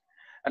first.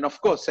 And of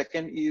course,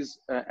 second is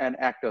an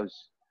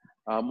actors,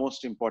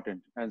 most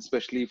important, and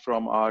especially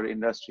from our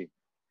industry.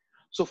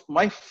 So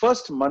my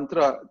first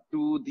mantra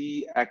to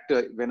the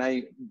actor when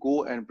I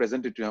go and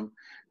present it to him,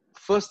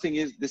 first thing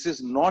is, this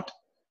is not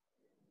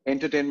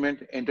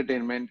entertainment.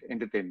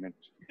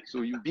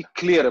 So you be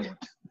clear about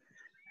it.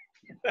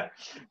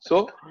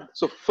 So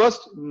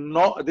first,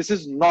 no, this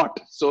is not.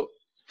 So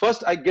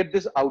first I get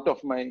this out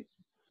of my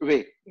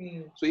way.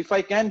 So if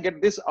I can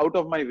get this out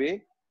of my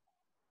way,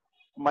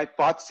 my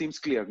path seems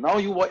clear. Now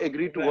you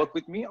agree to work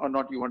with me or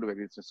not, you want to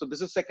agree. So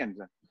this is second.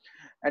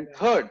 And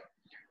third,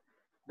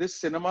 this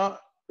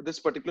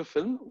particular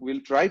film,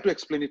 we'll try to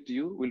explain it to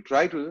you.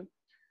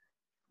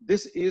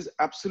 This is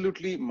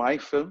absolutely my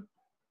film.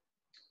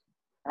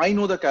 I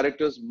know the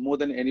characters more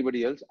than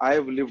anybody else. I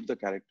have lived the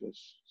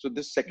characters. So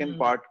this second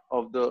part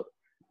of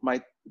my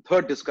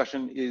third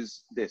discussion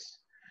is this.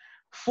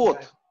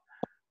 Fourth,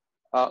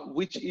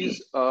 which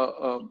is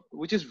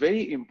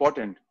very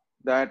important,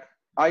 that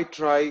I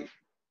try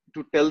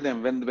to tell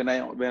them when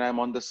I'm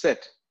on the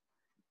set,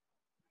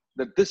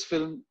 that this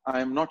film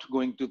I am not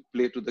going to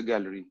play to the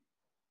gallery.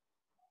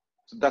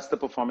 So that's the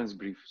performance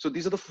brief. So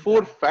these are the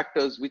 4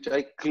 factors which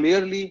I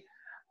clearly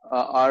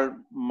are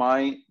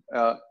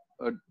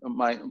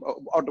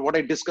what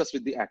I discuss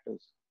with the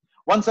actors.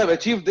 Once I've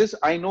achieved this,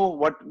 I know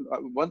what.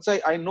 Once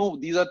I know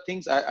these are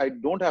things I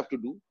don't have to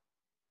do,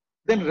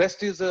 then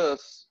rest is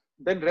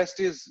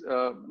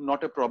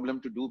not a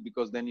problem to do,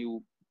 because then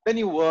you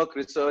work,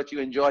 research, you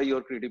enjoy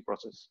your creative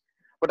process.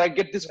 But I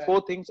get these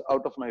 4 things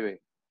out of my way.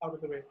 Out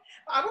of the way.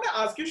 I want to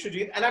ask you,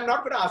 Shoojit, and I'm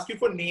not going to ask you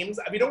for names.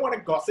 We don't want to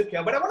gossip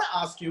here, but I want to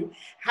ask you: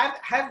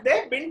 have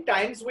there been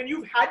times when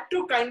you've had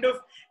to kind of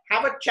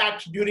have a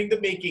chat during the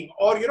making,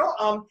 or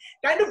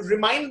kind of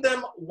remind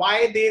them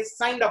why they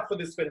signed up for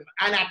this film,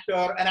 an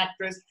actor, an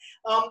actress,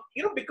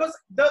 because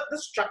the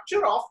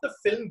structure of the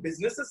film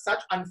business is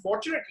such,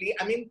 unfortunately,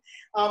 I mean,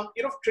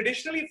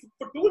 traditionally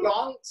for too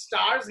long,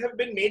 stars have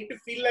been made to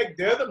feel like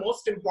they're the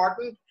most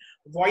important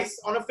voice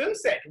on a film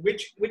set,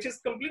 which is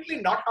completely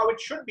not how it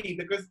should be,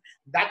 because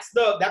that's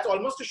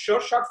almost a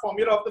sure shot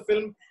formula of the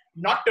film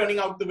not turning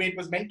out the way it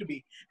was meant to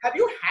be. Have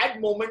you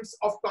had moments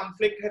of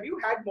conflict? Have you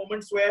had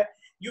moments where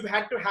you've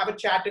had to have a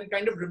chat and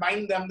kind of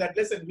remind them that,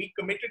 listen, we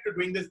committed to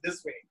doing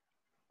this way?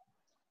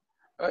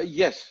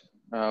 Yes,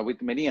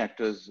 with many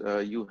actors,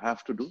 you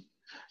have to do,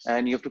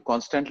 and you have to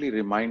constantly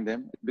remind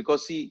them,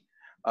 because see,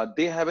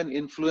 they have an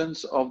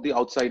influence of the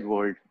outside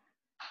world.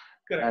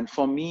 Correct. And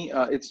for me,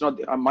 it's not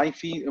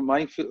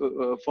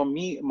for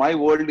me, my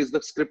world is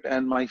the script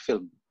and my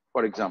film,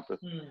 for example.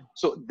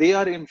 So they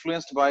are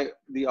influenced by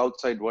the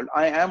outside world.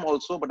 I am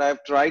also, but I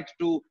have tried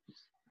to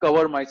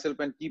cover myself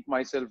and keep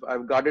myself.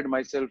 I've guarded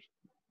myself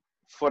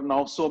for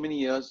now so many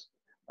years,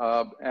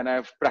 and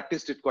I've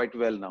practiced it quite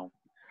well now.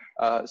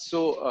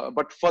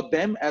 But for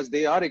them, as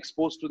they are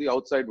exposed to the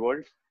outside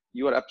world,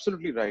 you are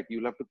absolutely right.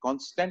 You'll have to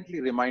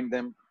constantly remind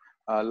them,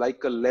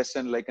 like a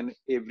lesson, like an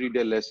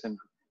everyday lesson,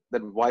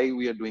 that why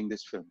we are doing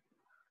this film.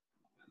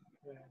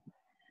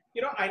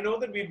 I know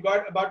that we've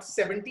got about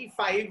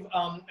 75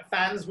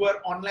 fans who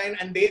are online,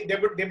 and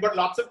they've got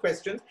lots of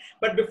questions.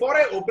 But before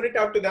I open it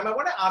out to them, I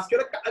want to ask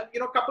you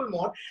a couple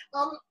more.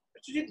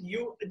 Shoojit,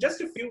 just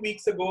a few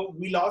weeks ago,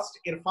 we lost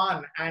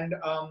Irfan, and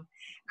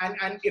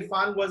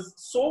Irfan was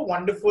so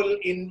wonderful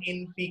in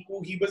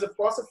Piku. He was, of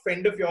course, a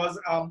friend of yours,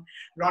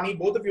 Ronnie,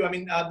 both of you. I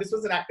mean, this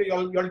was an actor you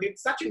all did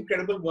such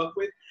incredible work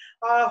with.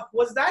 How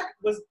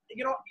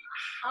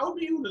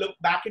do you look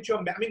back at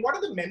what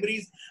are the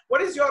memories?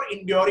 What is your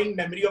enduring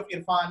memory of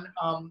Irfan?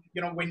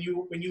 When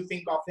you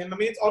think of him, I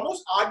mean, it's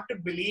almost hard to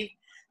believe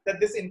that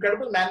this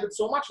incredible man with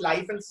so much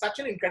life and such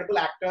an incredible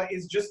actor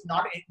is just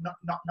not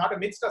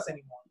amidst us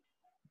anymore.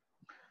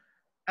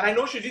 And I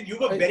know, Shoojit, you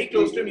were very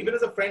close to him, even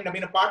as a friend. I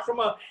mean, apart from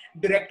a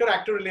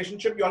director-actor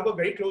relationship, you all were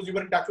very close. You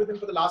were in touch with him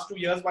for the last 2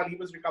 years while he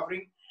was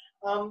recovering.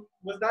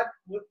 Was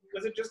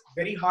it just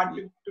very hard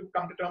to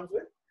come to terms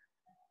with?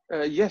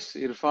 Yes,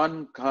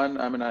 Irfan Khan.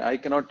 I mean, I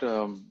cannot.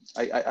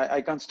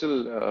 I can't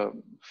still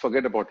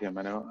forget about him.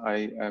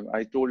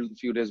 I told a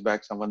few days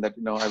back someone that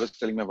I was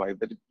telling my wife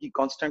that he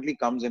constantly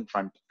comes in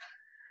front.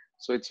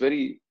 So it's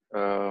very.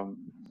 I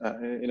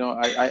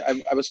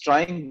was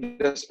trying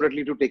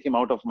desperately to take him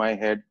out of my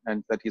head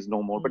and that he's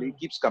no more, but he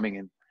keeps coming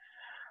in.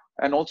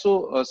 And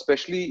also,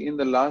 especially in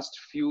the last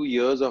few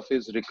years of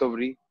his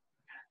recovery,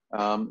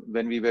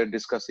 when we were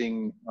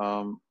discussing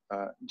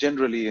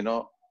generally,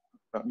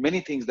 many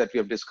things that we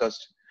have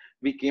discussed.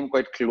 We came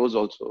quite close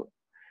also.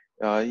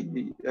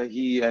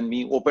 He and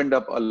me opened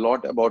up a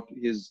lot about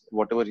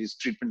whatever his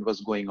treatment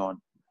was going on,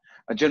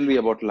 generally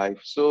about life.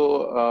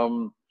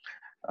 So,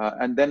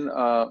 and then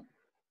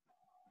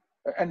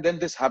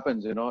this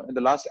happens, in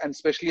the last, and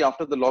especially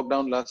after the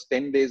lockdown, last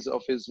 10 days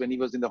of when he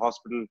was in the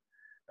hospital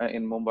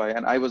in Mumbai,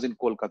 and I was in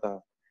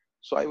Kolkata.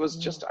 So I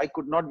was I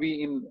could not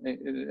be in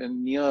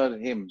near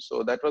him.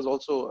 So that was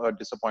also a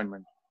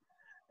disappointment.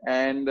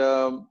 And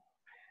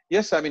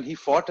yes, I mean, he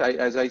fought.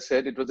 As I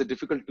said, it was a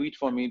difficult tweet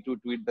for me to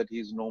tweet that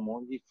he's no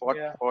more. He fought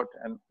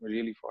and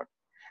really fought.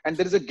 And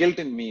there is a guilt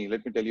in me,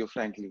 let me tell you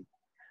frankly.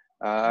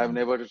 I've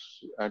never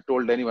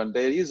told anyone.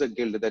 There is a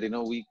guilt that,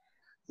 we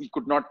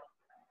could not,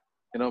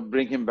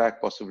 bring him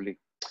back possibly.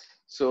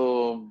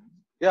 So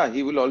yeah,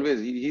 he will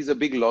always, he's a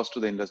big loss to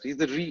the industry. He's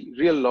the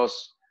real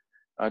loss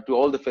to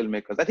all the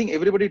filmmakers. I think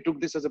everybody took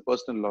this as a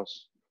personal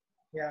loss.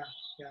 Yeah.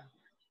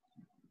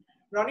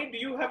 Ronnie, do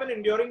you have an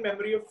enduring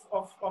memory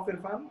of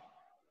Irfan?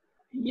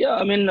 Yeah,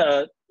 I mean,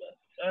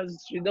 as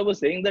Sridhar was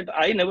saying, that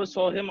I never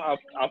saw him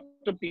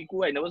after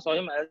Piku. I never saw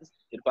him as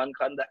Irfan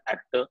Khan, the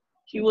actor.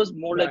 He was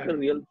more like a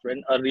real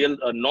friend,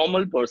 a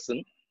normal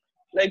person.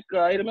 Like,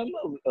 I remember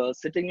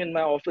sitting in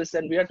my office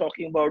and we are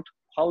talking about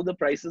how the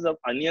prices of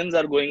onions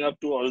are going up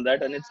to all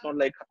that. And it's not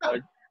like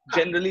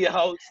generally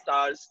how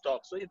stars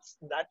talk. So it's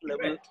that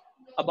level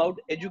about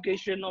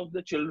education of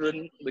the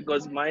children,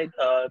 because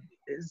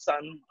his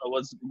son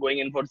was going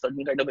in for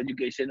certain kind of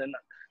education. And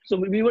so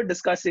we were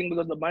discussing,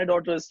 because my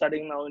daughter is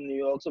studying now in New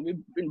York. So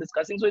we've been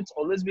discussing. So it's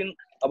always been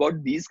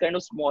about these kind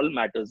of small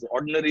matters,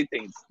 ordinary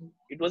things.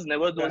 It was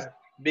never those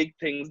big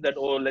things that,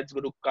 oh, let's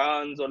go to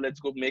Cannes or let's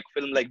go make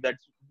film like that.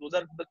 Those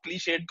are the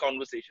cliched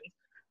conversations.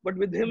 But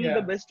with him,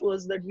 the best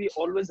was that we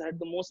always had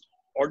the most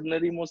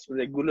ordinary, most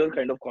regular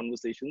kind of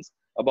conversations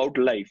about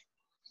life.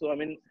 So, I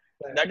mean,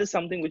 that is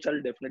something which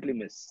I'll definitely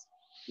miss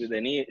with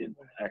any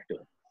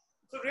actor.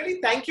 So really,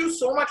 thank you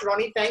so much,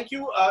 Ronnie. Thank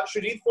you,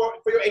 Shoojit, for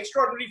your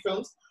extraordinary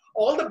films.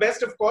 All the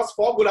best, of course,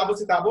 for Gulabo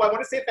Sitabo. I want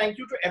to say thank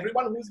you to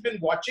everyone who's been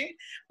watching.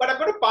 But I'm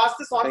going to pass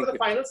this on for the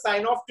final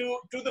sign-off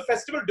to the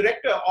festival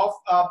director of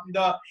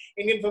the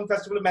Indian Film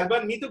Festival of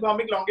Melbourne. Mitu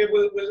Bhowmick Lange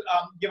will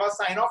give us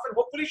sign-off. And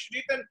hopefully,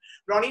 Shoojit and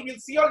Ronnie, we'll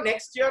see you all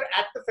next year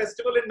at the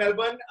festival in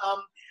Melbourne.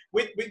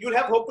 You'll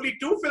have hopefully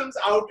 2 films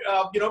out,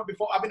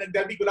 before. I mean,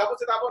 there'll be Gulabo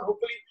Sitabo, and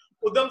hopefully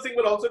Udham Singh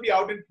will also be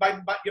out by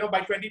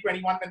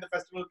 2021 when the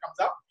festival comes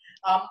up.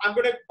 I'm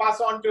going to pass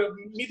on to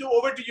Mitu.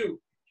 Over to you.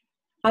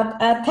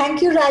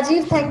 Thank you,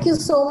 Rajeev. Thank you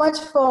so much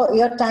for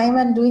your time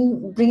and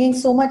bringing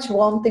so much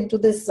warmth into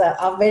this,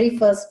 our very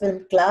first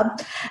film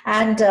club.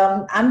 And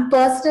I'm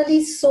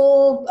personally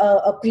so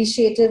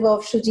appreciative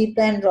of Shoojit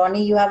and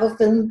Ronnie. You have a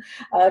film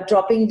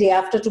dropping day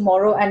after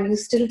tomorrow, and you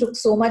still took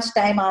so much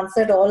time,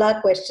 answered all our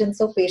questions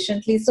so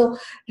patiently. So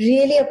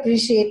really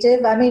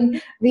appreciative. I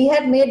mean, we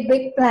had made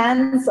big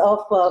plans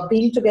of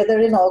being together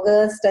in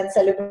August and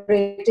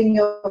celebrating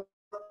your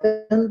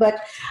film, but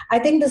I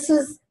think this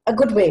is a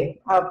good way,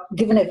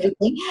 given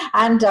everything.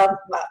 And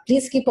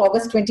please keep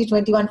August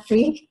 2021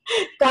 free.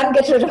 Can't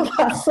get rid of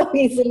us so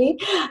easily.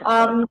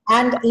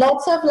 And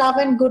lots of love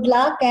and good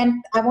luck.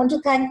 And I want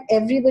to thank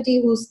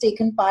everybody who's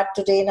taken part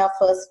today in our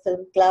first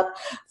film club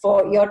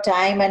for your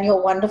time and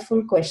your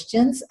wonderful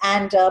questions.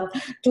 And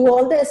to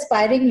all the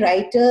aspiring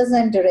writers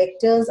and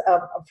directors,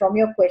 from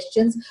your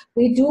questions,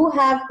 we do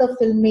have the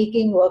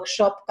filmmaking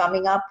workshop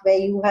coming up where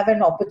you have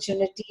an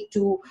opportunity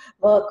to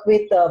work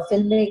with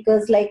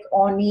filmmakers like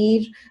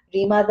Onir,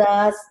 Reema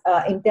Das,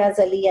 Imtiaz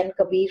Ali and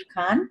Kabir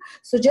Khan.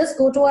 So just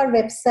go to our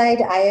website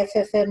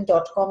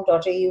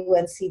iffm.com.au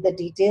and see the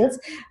details.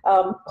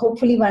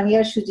 Hopefully one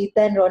year Shoojit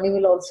and Ronnie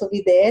will also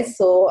be there.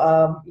 So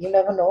you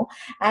never know.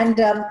 And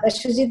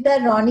Shoojit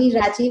and Ronnie,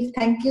 Rajeev,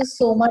 thank you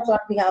so much on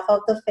behalf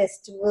of the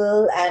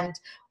festival and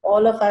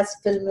all of us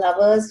film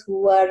lovers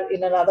who are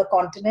in another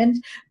continent,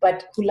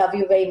 but who love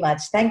you very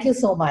much. Thank you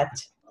so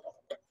much.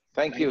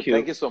 Thank you.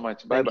 Thank you so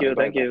much. Bye.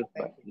 Thank you.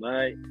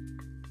 Bye.